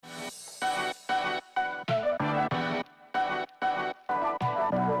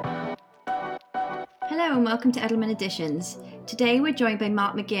Hello and welcome to Edelman Editions. Today we're joined by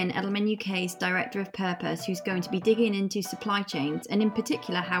Mark McGinn, Edelman UK's Director of Purpose, who's going to be digging into supply chains and in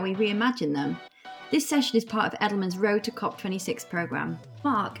particular how we reimagine them. This session is part of Edelman's Road to COP26 programme.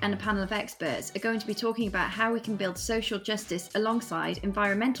 Mark and a panel of experts are going to be talking about how we can build social justice alongside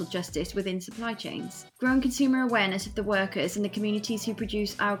environmental justice within supply chains. Growing consumer awareness of the workers and the communities who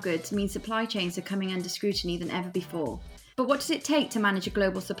produce our goods means supply chains are coming under scrutiny than ever before. But what does it take to manage a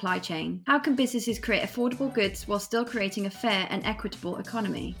global supply chain? How can businesses create affordable goods while still creating a fair and equitable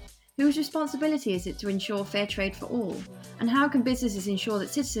economy? Whose responsibility is it to ensure fair trade for all? And how can businesses ensure that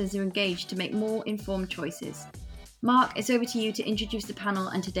citizens are engaged to make more informed choices? Mark, it's over to you to introduce the panel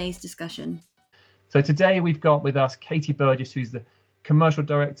and today's discussion. So today we've got with us Katie Burgess, who's the Commercial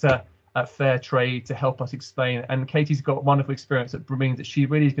Director at Fair Trade, to help us explain. And Katie's got wonderful experience at means that she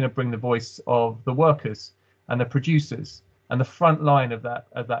really is going to bring the voice of the workers and the producers and the front line of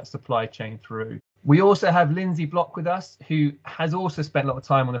that supply chain through. We also have Lindsay Block with us, who has also spent a lot of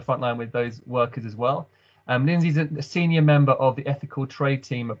time on the front line with those workers as well. Lindsay's a senior member of the ethical trade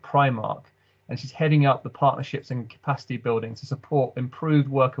team at Primark, and she's heading up the partnerships and capacity building to support improved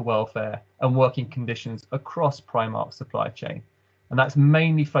worker welfare and working conditions across Primark's supply chain. And that's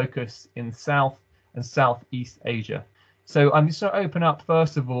mainly focused in South and Southeast Asia. So I'm just going to open up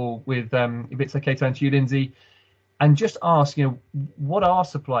first of all with, if it's okay to turn to you, Lindsay, and just ask, what are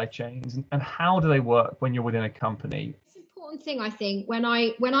supply chains and how do they work when you're within a company? It's an important thing, I think. When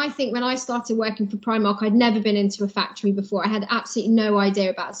I started working for Primark, I'd never been into a factory before. I had absolutely no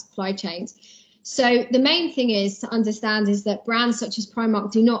idea about supply chains. So the main thing to understand is that brands such as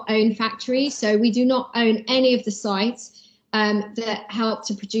Primark do not own factories. So we do not own any of the sites that help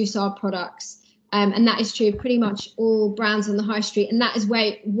to produce our products. And that is true of pretty much all brands on the high street. And that is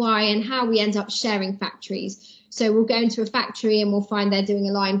why and how we end up sharing factories. So we'll go into a factory and we'll find they're doing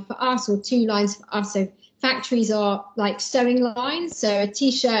a line for us or two lines for us. So factories are like sewing lines. So a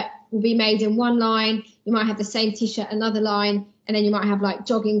T-shirt will be made in one line. You might have the same T-shirt, another line, and then you might have like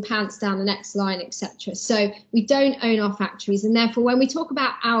jogging pants down the next line, etc. So we don't own our factories. And therefore, when we talk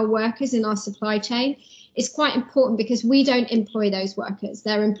about our workers in our supply chain, it's quite important because we don't employ those workers.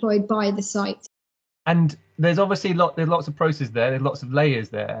 They're employed by the site. And there's obviously there's lots of processes there, there's lots of layers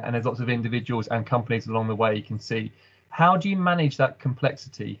there, and there's lots of individuals and companies along the way you can see. How do you manage that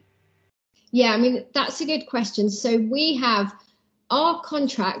complexity? Yeah, I mean, that's a good question. So we have, our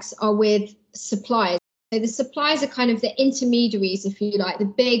contracts are with suppliers. So the suppliers are kind of the intermediaries, if you like, the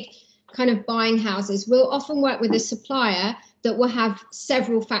big kind of buying houses. We'll often work with a supplier that will have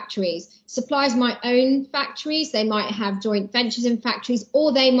several factories. Suppliers might own factories, they might have joint ventures in factories,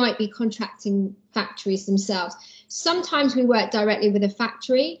 or they might be contracting factories themselves. Sometimes we work directly with a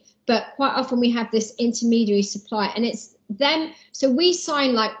factory, but quite often we have this intermediary supplier, and it's them. So we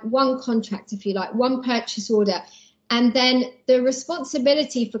sign like one contract, if you like, one purchase order, and then the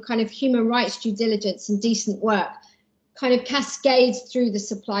responsibility for kind of human rights due diligence and decent work kind of cascades through the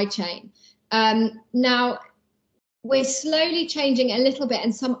supply chain. Now, we're slowly changing a little bit,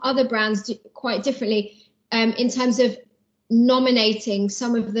 and some other brands do quite differently in terms of nominating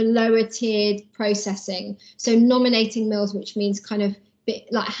some of the lower tiered processing. So nominating mills, which means kind of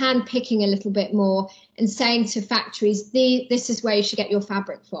like hand picking a little bit more and saying to factories, this is where you should get your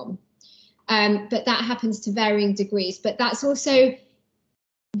fabric from. But that happens to varying degrees. But that's also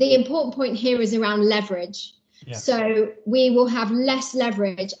the important point here is around leverage. Yeah. So we will have less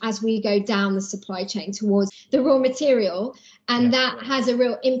leverage as we go down the supply chain towards the raw material. And that has a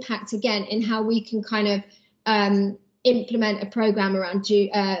real impact, again, in how we can kind of implement a program around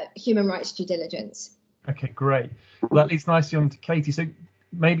human rights due diligence. Okay, great. Well, that leads nicely on to Katie. So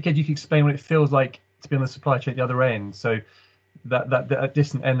maybe, Katie, you can explain what it feels like to be on the supply chain at the other end. So that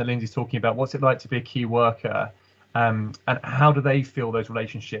distant end that Lindsay's talking about, what's it like to be a key worker? And how do they feel those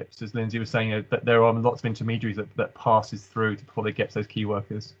relationships? As Lindsay was saying, that there are lots of intermediaries that passes through before they get to those key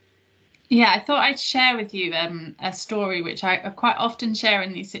workers. Yeah, I thought I'd share with you a story which I quite often share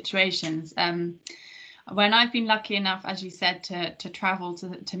in these situations. When I've been lucky enough, as you said, to travel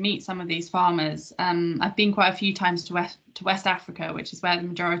to meet some of these farmers, I've been quite a few times to West Africa, which is where the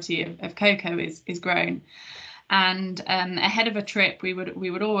majority of cocoa is grown. And ahead of a trip, we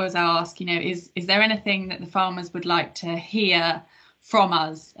would always ask, is there anything that the farmers would like to hear from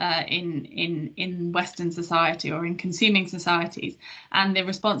us in Western society or in consuming societies? And the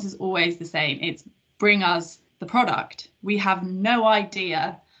response is always the same. It's bring us the product. We have no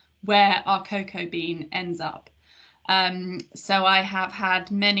idea where our cocoa bean ends up. So I have had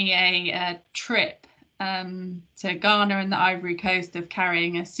many a trip to Ghana and the Ivory Coast of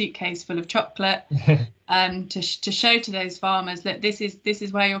carrying a suitcase full of chocolate to show to those farmers that this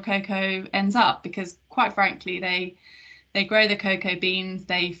is where your cocoa ends up, because quite frankly they grow the cocoa beans,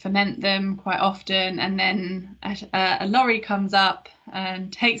 they ferment them quite often, and then a lorry comes up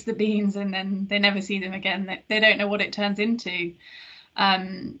and takes the beans, and then they never see them again. They don't know what it turns into.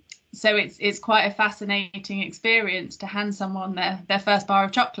 So it's quite a fascinating experience to hand someone their first bar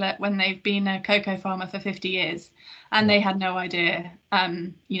of chocolate when they've been a cocoa farmer for 50 years and they had no idea,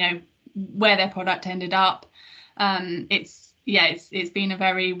 where their product ended up. It's been a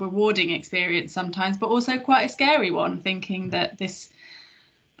very rewarding experience sometimes, but also quite a scary one, thinking that this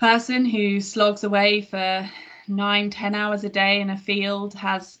person who slogs away for 9-10 hours a day in a field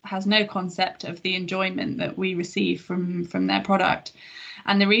has no concept of the enjoyment that we receive from their product.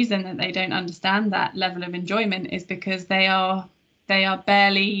 And the reason that they don't understand that level of enjoyment is because they are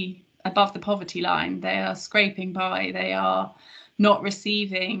barely above the poverty line. They are scraping by. They are not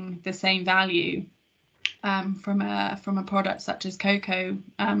receiving the same value from a product such as cocoa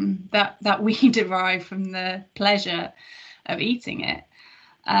that we derive from the pleasure of eating it.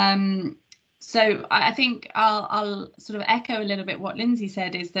 So I think I'll sort of echo a little bit what Lindsay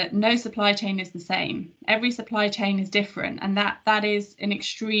said, is that no supply chain is the same. Every supply chain is different, and that is an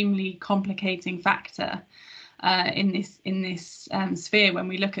extremely complicating factor in this sphere when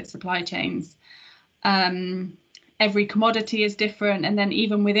we look at supply chains. Every commodity is different, and then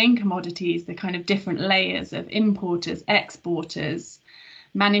even within commodities, the kind of different layers of importers, exporters,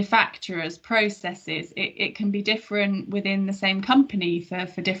 manufacturers, processes, it can be different within the same company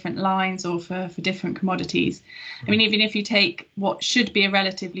for different lines or for different commodities. I mean, even if you take what should be a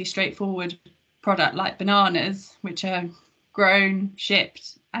relatively straightforward product like bananas, which are grown,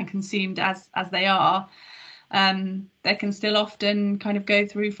 shipped and consumed as they are, they can still often kind of go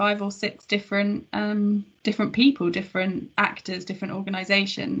through 5 or 6 different people, different actors, different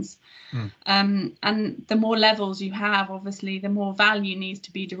organizations. And the more levels you have, obviously, the more value needs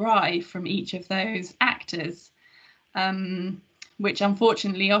to be derived from each of those actors, which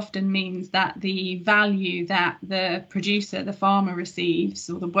unfortunately often means that the value that the producer, the farmer receives,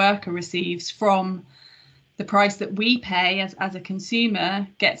 or the worker receives from the price that we pay as a consumer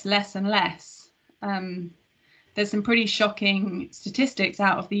gets less and less. There's some pretty shocking statistics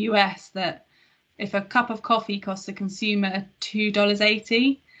out of the US that if a cup of coffee costs a consumer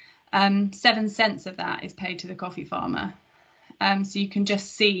 $2.80, 7 cents of that is paid to the coffee farmer. So you can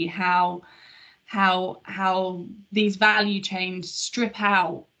just see how these value chains strip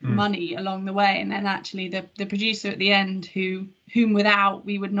out money along the way, and then actually the producer at the end, whom without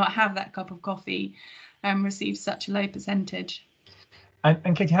we would not have that cup of coffee, receives such a low percentage.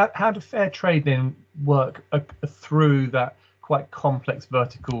 And Katie, how does fair trade then work through that quite complex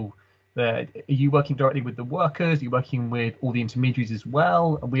vertical there? Are you working directly with the workers? Are you working with all the intermediaries as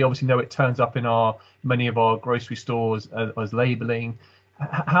well? And we obviously know it turns up in many of our grocery stores as labelling.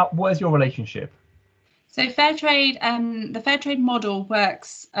 Where's your relationship? So fair trade, the fair trade model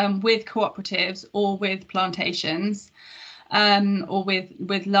works with cooperatives or with plantations. Or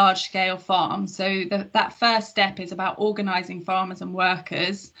with large scale farms. So that first step is about organising farmers and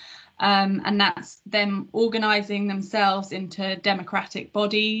workers, and that's them organising themselves into democratic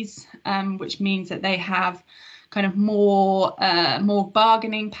bodies, which means that they have kind of more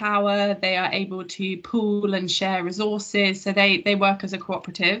bargaining power. They are able to pool and share resources. So they work as a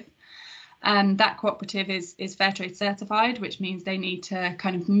cooperative. And that cooperative is fair trade certified, which means they need to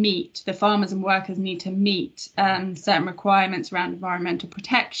kind of the farmers and workers need to meet certain requirements around environmental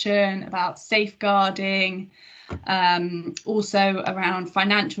protection, about safeguarding, also around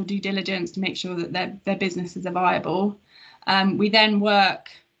financial due diligence to make sure that their businesses are viable. We then work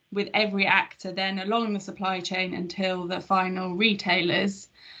with every actor then along the supply chain until the final retailers,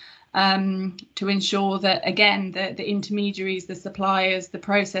 to ensure that, again, the intermediaries, the suppliers, the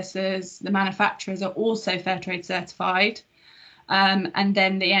processors, the manufacturers are also fair trade certified, and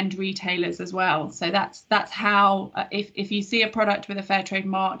then the end retailers as well. So that's how, if you see a product with a fair trade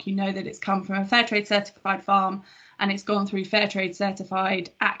mark, you know that it's come from a fair trade certified farm and it's gone through fair trade certified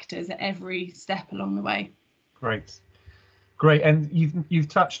actors at every step along the way. Great. And you've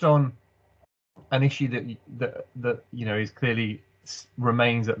touched on an issue that is clearly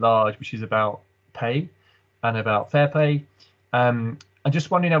remains at large, which is about pay and about fair pay. I'm just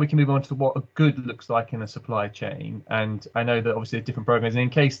wondering how we can move on to what a good looks like in a supply chain. And I know that obviously there are different programs. And in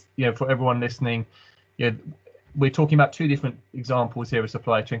case, for everyone listening, we're talking about 2 different examples here of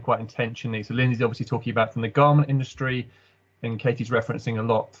supply chain quite intentionally. So Lindsay's obviously talking about from the garment industry, and Katie's referencing a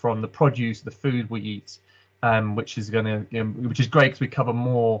lot from the produce, the food we eat, which is great because we cover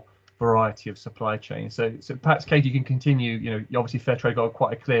more variety of supply chains. So perhaps Katie, you can continue. You know, obviously Fairtrade got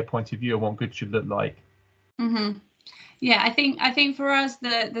quite a clear point of view on what good should look like. Mm-hmm. Yeah, I think for us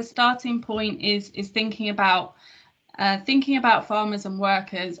the starting point is thinking about farmers and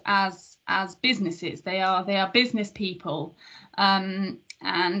workers as businesses. They are business people, and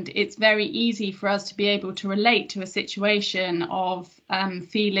it's very easy for us to be able to relate to a situation of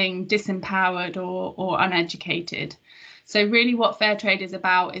feeling disempowered or uneducated. So really what Fairtrade is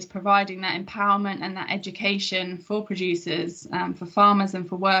about is providing that empowerment and that education for producers, for farmers and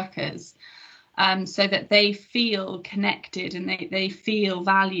for workers, so that they feel connected and they feel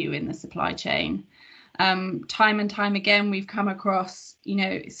value in the supply chain. Time and time again, we've come across, you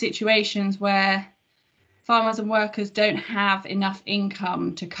know, situations where farmers and workers don't have enough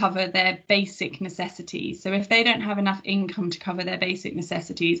income to cover their basic necessities. So if they don't have enough income to cover their basic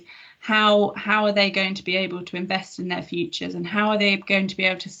necessities, how are they going to be able to invest in their futures, and how are they going to be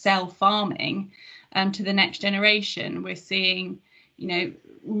able to sell farming to the next generation? We're seeing, you know,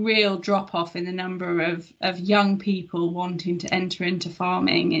 real drop off in the number of young people wanting to enter into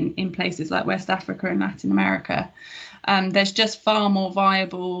farming in places like West Africa and Latin America. There's just far more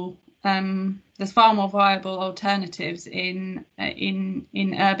viable alternatives in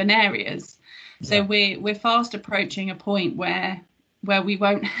urban areas. So we're fast approaching a point where we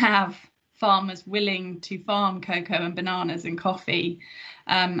won't have farmers willing to farm cocoa and bananas and coffee,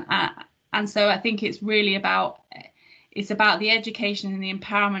 and so I think it's really about the education and the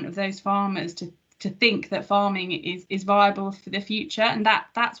empowerment of those farmers to think that farming is viable for the future, and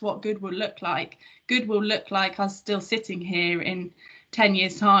that's what good will look like. Good will look like us still sitting here in 10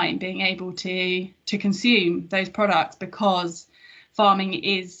 years' time, being able to consume those products, because farming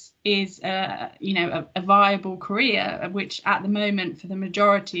is a viable career, which at the moment for the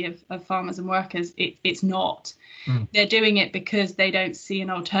majority of farmers and workers it's not. They're doing it because they don't see an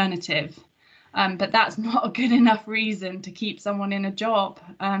alternative. But that's not a good enough reason to keep someone in a job.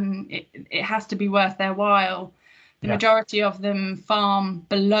 It has to be worth their while. The majority of them farm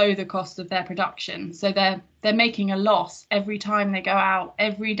below the cost of their production, so they're making a loss every time they go out.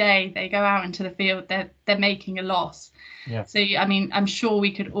 Every day they go out into the field, they're making a loss. Yeah. So I mean, I'm sure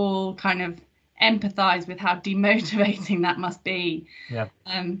we could all kind of empathize with how demotivating that must be. Yeah.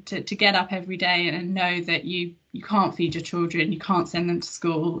 To get up every day and know that you can't feed your children, you can't send them to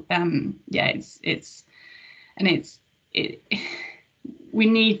school. We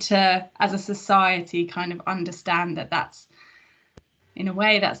need to, as a society, kind of understand that that's, in a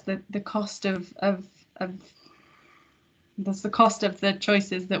way, that's the cost of that's the cost of the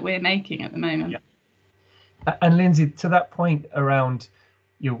choices that we're making at the moment. Yeah. And Lindsay, to that point around,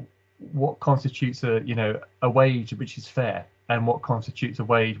 what constitutes a wage which is fair, and what constitutes a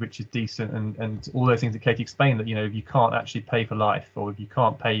wage which is decent, and all those things that Katie explained, that if you can't actually pay for life, or if you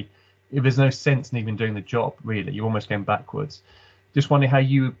can't pay, if there's no sense in even doing the job, really, you're almost going backwards. Just wondering how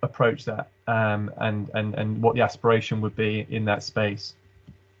you approach that, and what the aspiration would be in that space.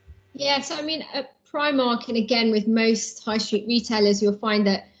 Yeah, so I mean, at Primark, and again with most high street retailers, you'll find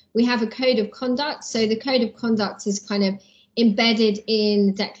that we have a code of conduct. So the code of conduct is kind of embedded in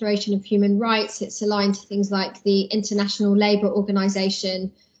the Declaration of Human Rights. It's aligned to things like the International Labour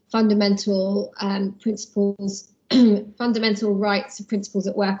Organization, fundamental principles, fundamental rights and principles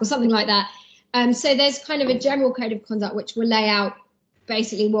at work, or something like that. So there's kind of a general code of conduct which will lay out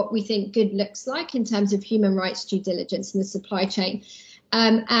basically what we think good looks like in terms of human rights due diligence in the supply chain.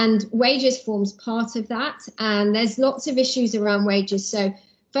 And wages forms part of that. And there's lots of issues around wages. So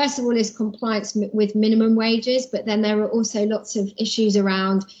first of all is compliance with minimum wages, but then there are also lots of issues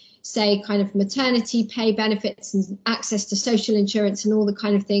around, say, kind of maternity pay benefits and access to social insurance and all the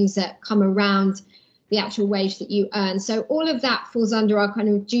kind of things that come around the actual wage that you earn. So all of that falls under our kind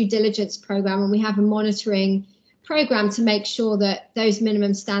of due diligence program, and we have a monitoring program to make sure that those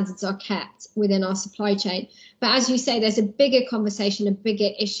minimum standards are kept within our supply chain. But as you say, there's a bigger conversation, a bigger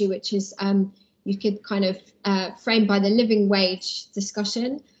issue, which is you could kind of frame by the living wage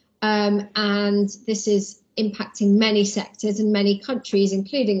discussion. And this is impacting many sectors and many countries,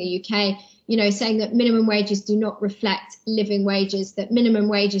 including the UK, saying that minimum wages do not reflect living wages, that minimum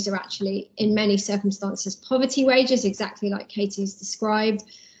wages are actually, in many circumstances, poverty wages, exactly like Katie's described.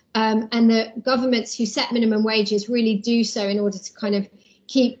 And the governments who set minimum wages really do so in order to kind of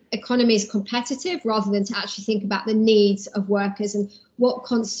keep economies competitive, rather than to actually think about the needs of workers and what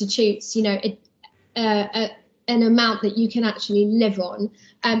constitutes, an amount that you can actually live on.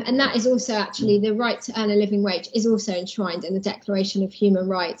 And that is also actually the right to earn a living wage is also enshrined in the Declaration of Human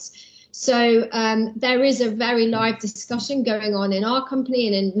Rights. So there is a very live discussion going on in our company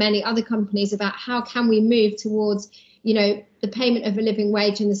and in many other companies about how can we move towards the payment of a living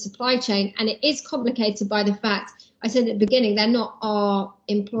wage in the supply chain. And it is complicated by the fact, I said at the beginning, they're not our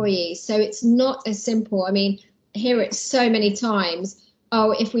employees. So it's not as simple. I mean, hear it so many times.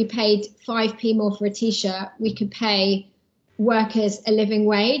 Oh, if we paid 5p more for a t-shirt, we could pay workers a living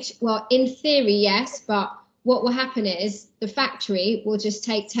wage. Well, in theory, yes, but what will happen is the factory will just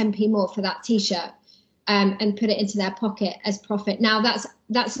take 10p more for that t-shirt and put it into their pocket as profit. Now,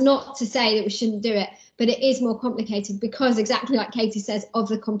 that's not to say that we shouldn't do it, but it is more complicated because, exactly like Katie says, of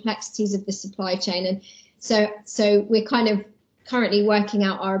the complexities of the supply chain. And so we're kind of currently working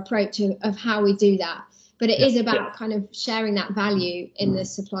out our approach of how we do that. But it is about kind of sharing that value in the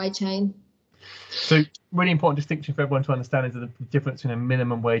supply chain. So really important distinction for everyone to understand is the difference between a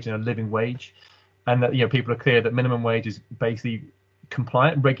minimum wage and a living wage, and that people are clear that minimum wage is basically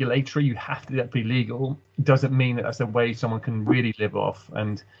compliant, regulatory. You have to be legal. It doesn't mean that that's a wage someone can really live off.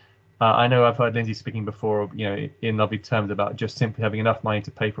 And I know I've heard Lindsay speaking before, in lovely terms about just simply having enough money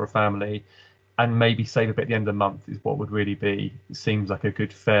to pay for a family and maybe save a bit at the end of the month is what would really be, seems like a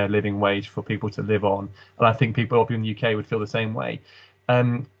good, fair living wage for people to live on. And I think people in the UK would feel the same way.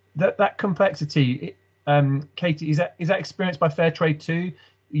 That complexity, Katie, is that experienced by Fairtrade too?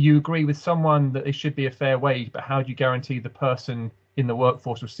 You agree with someone that it should be a fair wage, but how do you guarantee the person in the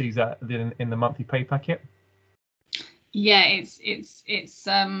workforce receives that in the monthly pay packet? Yeah, it's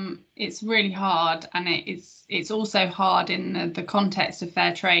really hard, and it's also hard in the context of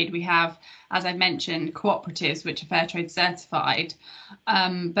fair trade. We have, as I mentioned, cooperatives which are fair trade certified,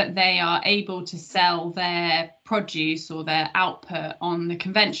 but they are able to sell their produce or their output on the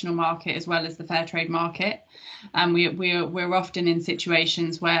conventional market as well as the fair trade market. And we're often in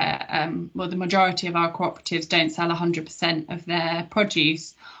situations where the majority of our cooperatives don't sell 100% of their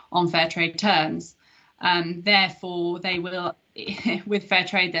produce on fair trade terms. Therefore, they will, with fair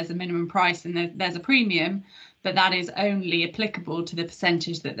trade, there's a minimum price and there's a premium, but that is only applicable to the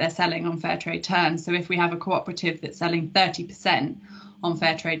percentage that they're selling on fair trade terms. So if we have a cooperative that's selling 30% on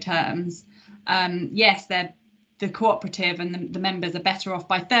fair trade terms, yes, the cooperative and the members are better off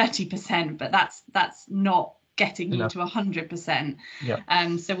by 30%, but that's not getting you to 100%.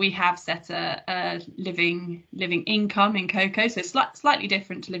 Yeah. So we have set a living income in cocoa, so slightly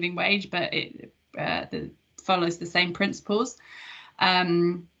different to living wage, but it follows the same principles, but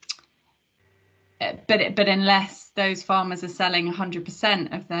unless those farmers are selling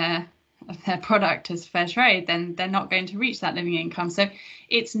 100% of their product as fair trade, then they're not going to reach that living income. So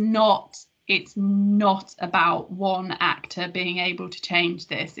it's not about one actor being able to change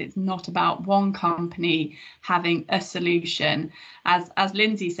this. It's not about one company having a solution. As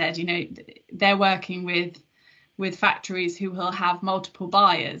Lindsay said, they're working with factories who will have multiple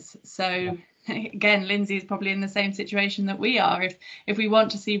buyers. So again, Lindsay is probably in the same situation that we are. If we want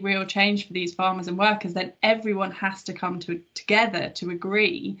to see real change for these farmers and workers, then everyone has to come together to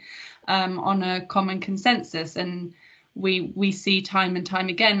agree on a common consensus. And we see time and time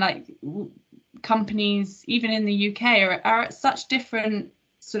again, like companies, even in the UK, are at such different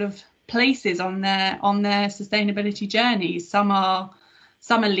sort of places on their sustainability journeys. Some are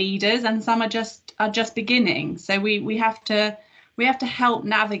leaders, and some are just beginning. So we have to help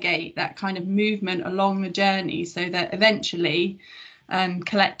navigate that kind of movement along the journey, so that eventually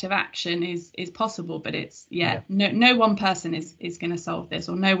collective action is possible. But it's no one person is going to solve this,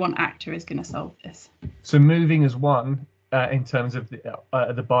 or no one actor is going to solve this. So moving as one in terms of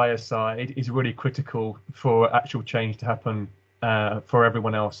the buyer side is really critical for actual change to happen for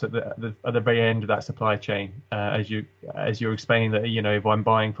everyone else at the very end of that supply chain. As you're explaining that, if I'm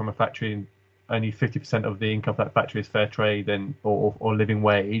buying from a factory and only 50% of the income of that factory is fair trade or living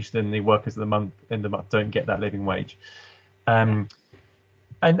wage, then the workers at the end of the month don't get that living wage. And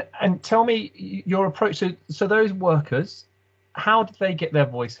tell me your approach. So those workers, how did they get their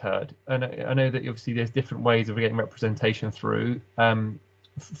voice heard? And I know that obviously there's different ways of getting representation through.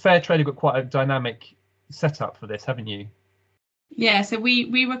 Fair trade have got quite a dynamic setup for this, haven't you? Yeah, so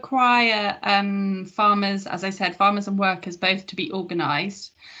we require farmers, as I said, farmers and workers both to be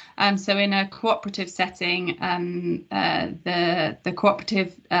organised. So in a cooperative setting, the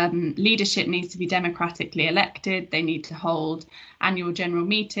cooperative leadership needs to be democratically elected. They need to hold annual general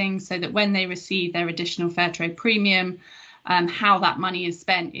meetings so that when they receive their additional fair trade premium, how that money is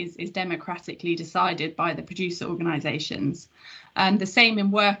spent is democratically decided by the producer organisations. The same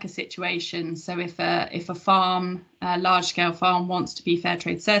in worker situations. So if a farm, a large-scale farm, wants to be fair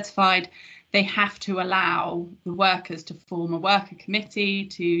trade certified, they have to allow the workers to form a worker committee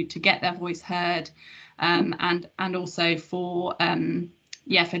to get their voice heard, and also for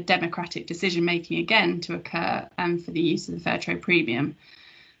democratic decision making again to occur, for the use of the fair trade premium.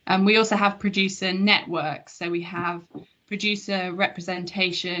 And we also have producer networks. So we have producer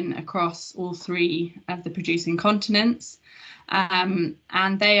representation across all 3 of the producing continents. And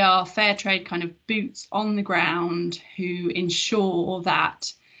they are fair trade kind of boots on the ground who ensure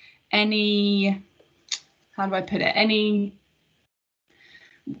that the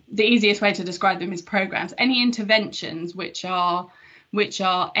easiest way to describe them is programs. Any interventions which are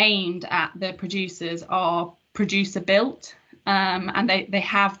aimed at the producers are producer built, and they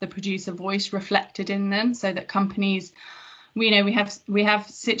have the producer voice reflected in them, so that companies, we have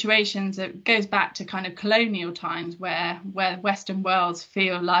situations that goes back to kind of colonial times where Western worlds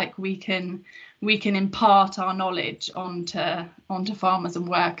feel like we can impart our knowledge onto farmers and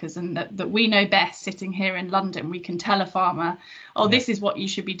workers, and that we know best sitting here in London. We can tell a farmer, this is what you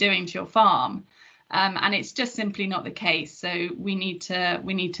should be doing to your farm. And it's just simply not the case. So we need to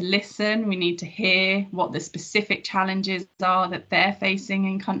listen. We need to hear what the specific challenges are that they're facing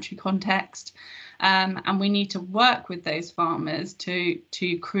in country context. And we need to work with those farmers to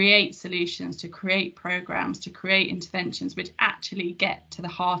create solutions, to create programs, to create interventions which actually get to the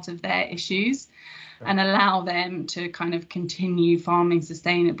heart of their issues and allow them to kind of continue farming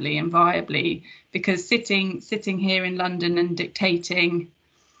sustainably and viably. Because sitting here in London and dictating,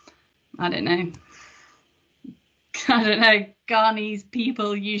 I don't know, Ghanese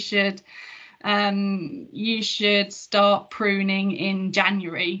people, you should start pruning in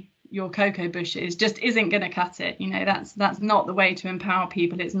January your cocoa bushes, just isn't going to cut it. That's not the way to empower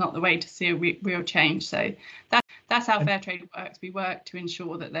people. It's not the way to see a real change. So that's how fair trade works. We work to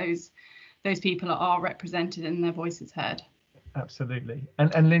ensure that those people are represented and their voices heard. Absolutely.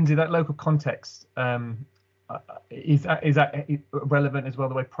 And Lindsay, that local context, is that relevant as well,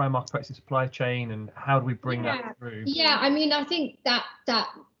 the way Primark practices supply chain, and how do we bring that through? Yeah, I mean, I think that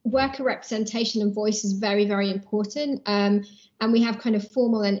worker representation and voice is very, very important. And we have kind of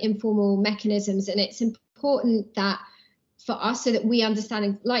formal and informal mechanisms, and it's important that for us, so that we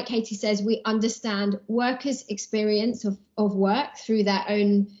understand, like Katie says, we understand workers' experience of work through their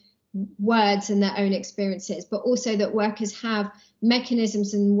own words and their own experiences, but also that workers have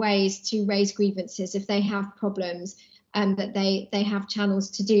mechanisms and ways to raise grievances if they have problems, and that they have channels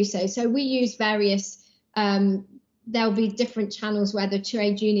to do so. So we use various, there'll be different channels, whether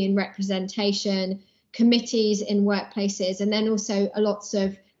trade union representation, committees in workplaces, and then also lots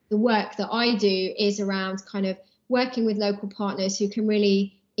of the work that I do is around kind of working with local partners who can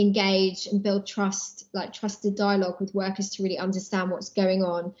really engage and build trust, like trusted dialogue with workers to really understand what's going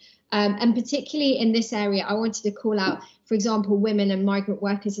on. And particularly in this area, I wanted to call out, for example, women and migrant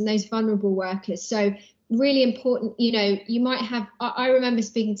workers and those vulnerable workers. So really important, you might have, I remember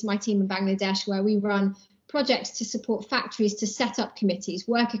speaking to my team in Bangladesh where we run projects to support factories to set up committees,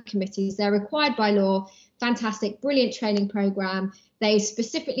 worker committees. They're required by law. Fantastic, brilliant training program. They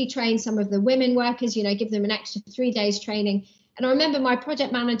specifically train some of the women workers, give them an extra 3 days training. And I remember my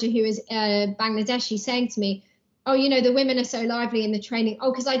project manager, who is Bangladeshi, saying to me, the women are so lively in the training.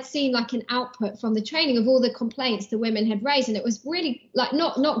 Because I'd seen like an output from the training of all the complaints the women had raised. And it was really like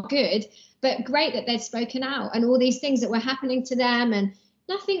not good, but great that they'd spoken out and all these things that were happening to them, and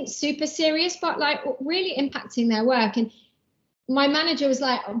nothing super serious, but like really impacting their work. And my manager was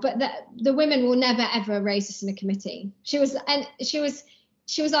like, but the women will never, ever raise this in a committee. She was like,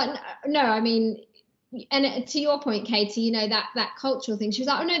 no, I mean, and to your point, Katie, that cultural thing, she was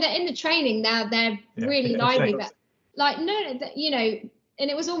like, oh no, they're in the training now, they're really lively, but like, no, and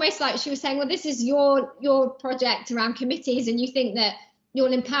it was almost like she was saying, well, this is your project around committees, and you think that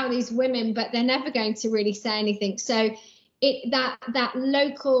you'll empower these women, but they're never going to really say anything. So that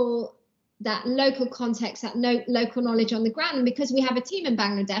local context, that local knowledge on the ground, and because we have a team in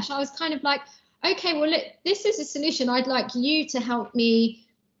Bangladesh, I was kind of like, okay, well, look, this is a solution I'd like you to help me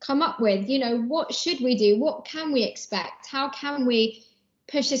come up with. What should we do? What can we expect? How can we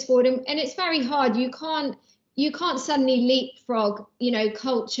push this forward? And it's very hard. You can't suddenly leapfrog,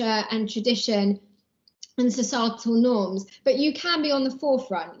 culture and tradition and societal norms, but you can be on the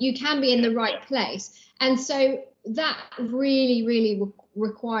forefront. You can be in the right place. And so that really, really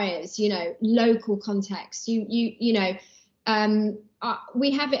requires, local context. We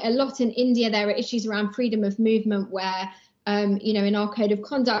have it a lot in India. There are issues around freedom of movement where, in our code of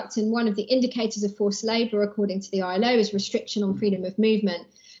conduct, and one of the indicators of forced labour, according to the ILO, is restriction on freedom of movement.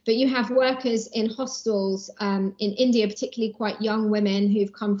 But you have workers in hostels in India, particularly quite young women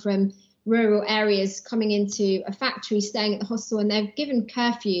who've come from rural areas, coming into a factory, staying at the hostel, and they're given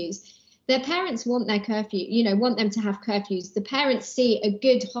curfews. Their parents want their curfew, want them to have curfews. The parents see a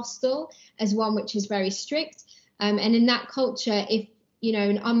good hostel as one which is very strict. And in that culture, if,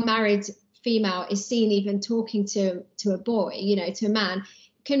 an unmarried female is seen even talking to a boy, to a man,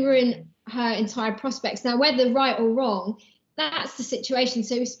 can ruin her entire prospects. Now, whether right or wrong, that's the situation.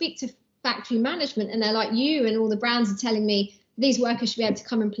 So we speak to factory management, and they're like, you and all the brands are telling me these workers should be able to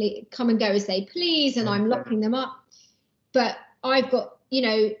come and go as they please, and I'm locking them up. But I've got,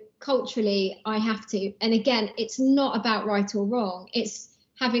 culturally, I have to. And again, it's not about right or wrong. It's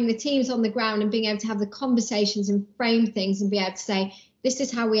having the teams on the ground and being able to have the conversations and frame things and be able to say, this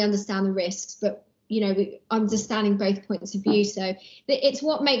is how we understand the risks, but understanding both points of view. So it's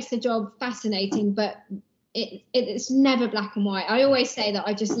what makes the job fascinating, but it's never black and white. I always say that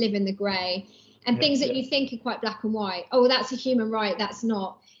I just live in the grey, and things that you think are quite black and white. Oh, that's a human right. That's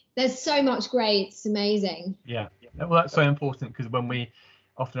not. There's so much grey. It's amazing. Yeah. Well, that's so important, because when we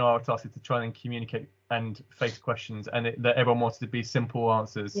often are tasked to try and communicate and face questions, and that everyone wants to be simple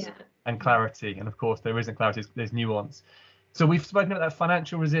answers and clarity. And of course, there isn't clarity. There's nuance. So we've spoken about that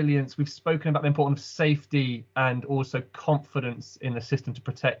financial resilience. We've spoken about the importance of safety and also confidence in the system to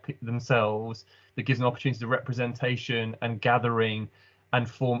protect themselves. That gives an opportunity to representation and gathering and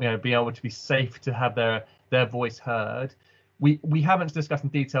form, be able to be safe to have their voice heard. We haven't discussed in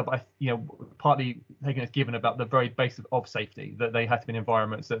detail, but partly taken as given about the very basis of safety, that they have to be in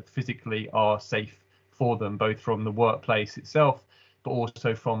environments that physically are safe for them, both from the workplace itself, but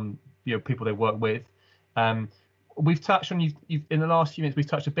also from people they work with. We've touched on you've in the last few minutes. We've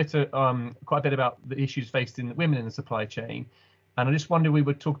touched quite a bit about the issues faced in women in the supply chain, and I just wondered we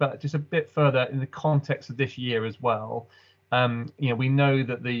would talk about it just a bit further in the context of this year as well. We know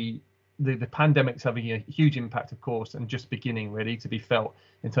that the pandemic's having a huge impact, of course, and just beginning really to be felt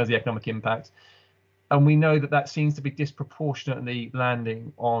in terms of the economic impact. And we know that seems to be disproportionately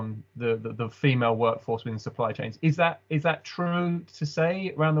landing on the female workforce within supply chains. Is that true to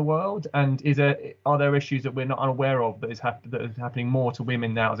say around the world? And are there issues that we're not unaware of that is happening more to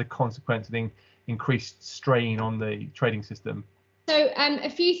women now as a consequence of the increased strain on the trading system? So a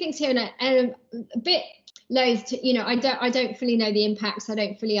few things here, and a bit loath to, I don't fully know the impacts. I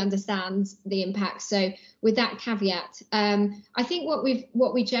don't fully understand the impacts. So with that caveat, I think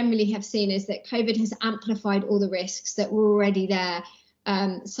what we generally have seen is that COVID has amplified all the risks that were already there.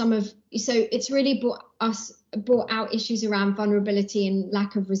 So it's really brought out issues around vulnerability and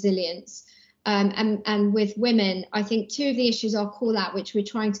lack of resilience. And with women, I think two of the issues I'll call out, which we're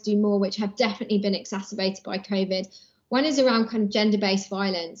trying to do more, which have definitely been exacerbated by COVID. One is around kind of gender-based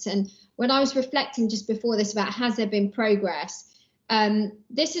violence. And when I was reflecting just before this about has there been progress,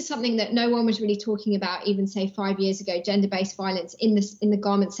 this is something that no one was really talking about even say 5 years ago, gender-based violence in the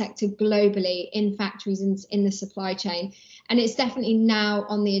garment sector globally, in factories and in the supply chain. And it's definitely now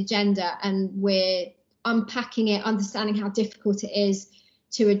on the agenda, and we're unpacking it, understanding how difficult it is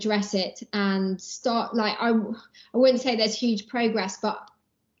to address it, and start, like, I wouldn't say there's huge progress, but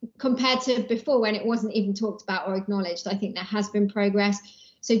compared to before when it wasn't even talked about or acknowledged, I think there has been progress.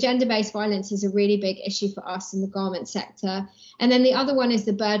 So gender-based violence is a really big issue for us in the garment sector. And then the other one is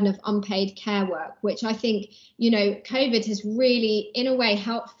the burden of unpaid care work, which I think, COVID has really, in a way,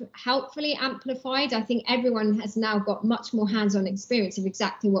 helpfully amplified. I think everyone has now got much more hands-on experience of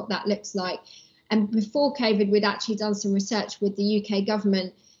exactly what that looks like. And before COVID, we'd actually done some research with the UK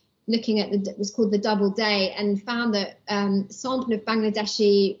government looking at it was called the Double Day, and found that a sample of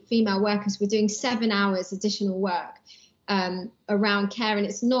Bangladeshi female workers were doing 7 hours additional work around care. And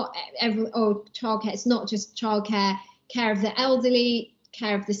it's not childcare. It's not just childcare, care of the elderly,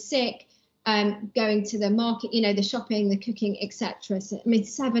 care of the sick, going to the market, the shopping, the cooking, etc. So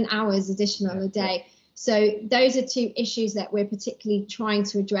 7 hours additional a day. So those are two issues that we're particularly trying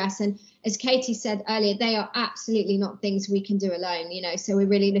to address. And as Katie said earlier, they are absolutely not things we can do alone, so we're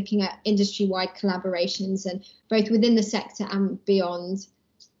really looking at industry-wide collaborations, and both within the sector and beyond.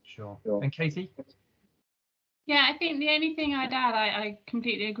 Sure. And Katie? Yeah, I think the only thing I'd add, I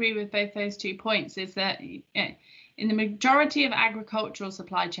completely agree with both those 2 points, is that in the majority of agricultural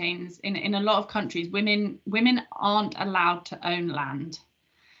supply chains in a lot of countries, women aren't allowed to own land.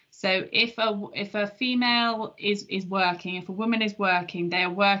 So if a female is working, if a woman is working, they are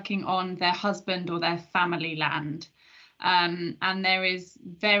working on their husband or their family land. And there is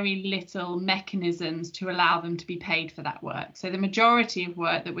very little mechanisms to allow them to be paid for that work. So the majority of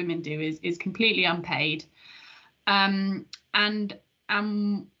work that women do is completely unpaid. And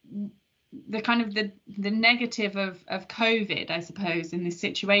the kind of the negative of COVID, I suppose, in this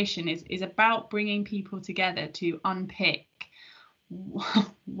situation is about bringing people together to unpick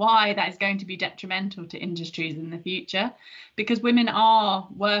why that is going to be detrimental to industries in the future, because women are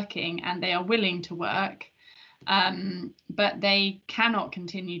working and they are willing to work, but they cannot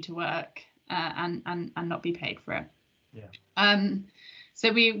continue to work and not be paid for it. Yeah.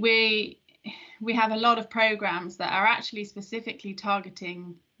 So we we have a lot of programs that are actually specifically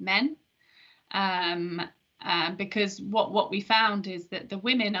targeting men, because what we found is that the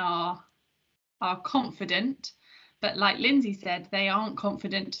women are confident, but like Lindsay said, they aren't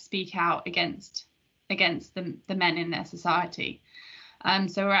confident to speak out against the men in their society.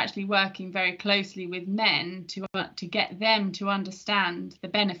 So we're actually working very closely with men to get them to understand the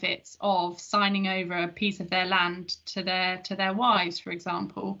benefits of signing over a piece of their land to their wives, for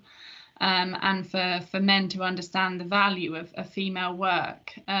example, and for men to understand the value of female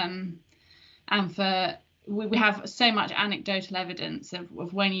work, and we have so much anecdotal evidence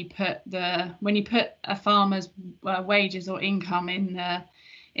of when you put a farmer's wages or income in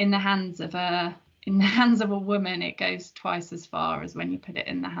the hands of a woman, it goes twice as far as when you put it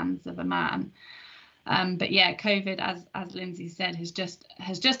in the hands of a man. But yeah, COVID, as Lindsay said, has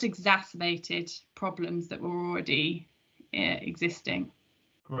just exacerbated problems that were already existing.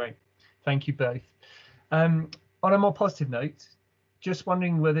 Great, thank you both. On a more positive note, just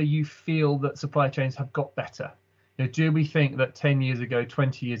wondering whether you feel that supply chains have got better. Do we think that 10 years ago,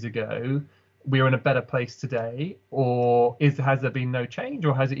 20 years ago, we were in a better place today, or has there been no change,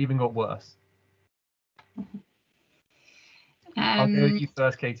 or has it even got worse? I'll go with you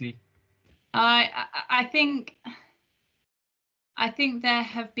first, Katie. I think there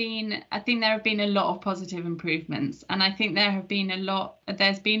have been a lot of positive improvements, and I think there's been a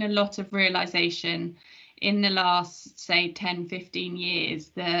lot of realization in the last, say, 10-15 years.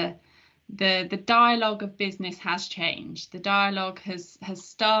 The dialogue of business has changed. The dialogue has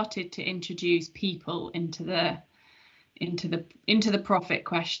started to introduce people into the profit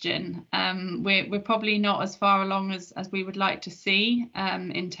question. We're probably not as far along as we would like to see,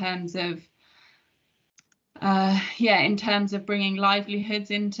 in terms of bringing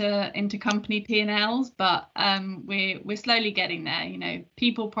livelihoods into company P&Ls, but we're slowly getting there.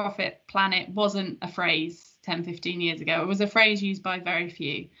 People, profit, planet wasn't a phrase 10-15 years ago. It was a phrase used by very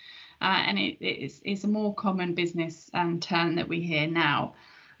few, and it's a more common business term that we hear now.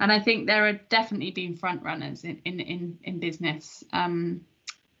 And I think there have definitely been front runners in business,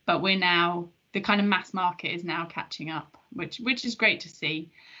 but the kind of mass market is now catching up, which is great to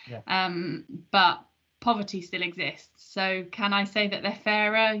see. Yeah. But poverty still exists. So can I say that they're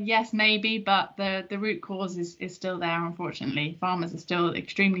fairer? Yes, maybe, but the root cause is still there, unfortunately. Farmers are still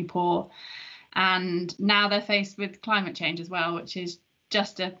extremely poor, and now they're faced with climate change as well, which is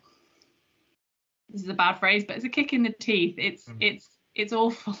just this is a bad phrase, but it's a kick in the teeth. It's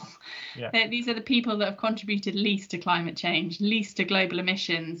awful. Yeah. These are the people that have contributed least to climate change, least to global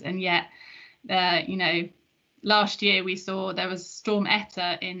emissions, and yet, last year we saw there was Storm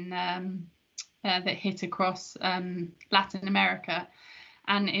Eta that hit across Latin America,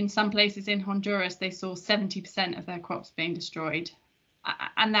 and in some places in Honduras they saw 70% of their crops being destroyed,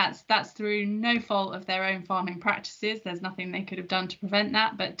 and that's through no fault of their own farming practices. There's nothing they could have done to prevent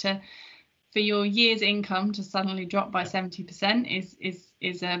that, but for your year's income to suddenly drop by 70%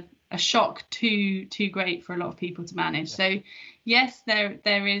 is a shock too great for a lot of people to manage. Yeah. So yes,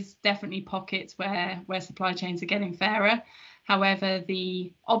 there is definitely pockets where supply chains are getting fairer. However,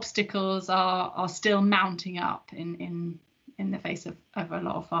 the obstacles are still mounting up in the face of a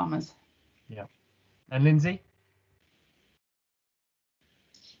lot of farmers. Yeah. And Lindsay?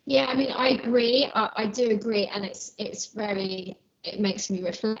 Yeah, I mean, I agree. I do agree, and it makes me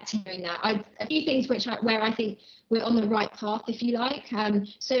reflect hearing that. A few things where I think we're on the right path, if you like.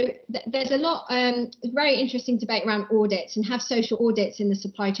 So there's a lot, very interesting debate around audits, and have social audits in the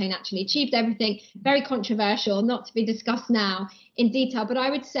supply chain actually achieved everything? Very controversial, not to be discussed now in detail, but I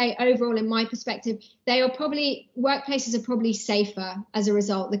would say overall, in my perspective, workplaces are probably safer as a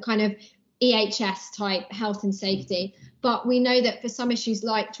result, the kind of EHS type health and safety. But we know that for some issues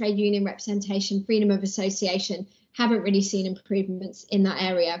like trade union representation, freedom of association, haven't really seen improvements in that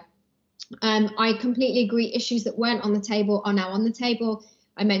area. I completely agree. Issues that weren't on the table are now on the table.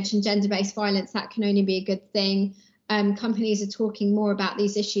 I mentioned gender-based violence. That can only be a good thing. Companies are talking more about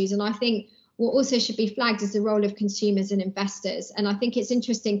these issues. And I think what also should be flagged is the role of consumers and investors. And I think it's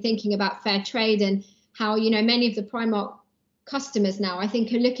interesting thinking about fair trade and how, many of the Primark customers now, I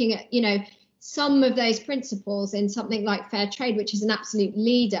think, are looking at, some of those principles in something like fair trade, which is an absolute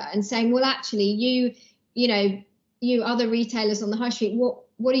leader, and saying, well, actually, you other retailers on the high street,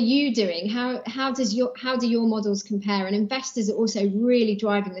 what are you doing? How do your models compare? And investors are also really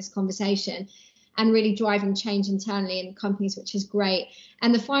driving this conversation and really driving change internally in companies, which is great.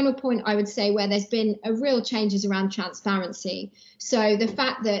 And the final point I would say where there's been a real change is around transparency. So the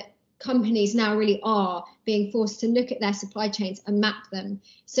fact that companies now really are being forced to look at their supply chains and map them.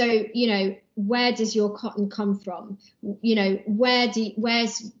 So, you know, where does your cotton come from? You know,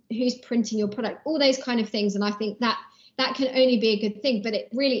 who's printing your product? All those kind of things. And I think that can only be a good thing, but it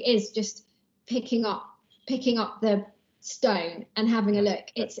really is just picking up the stone and having a look.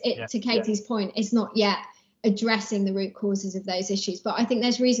 To Katie's point, it's not yet addressing the root causes of those issues, but I think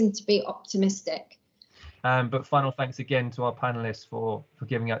there's reason to be optimistic. But final thanks again to our panelists for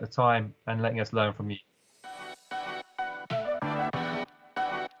giving out the time and letting us learn from you.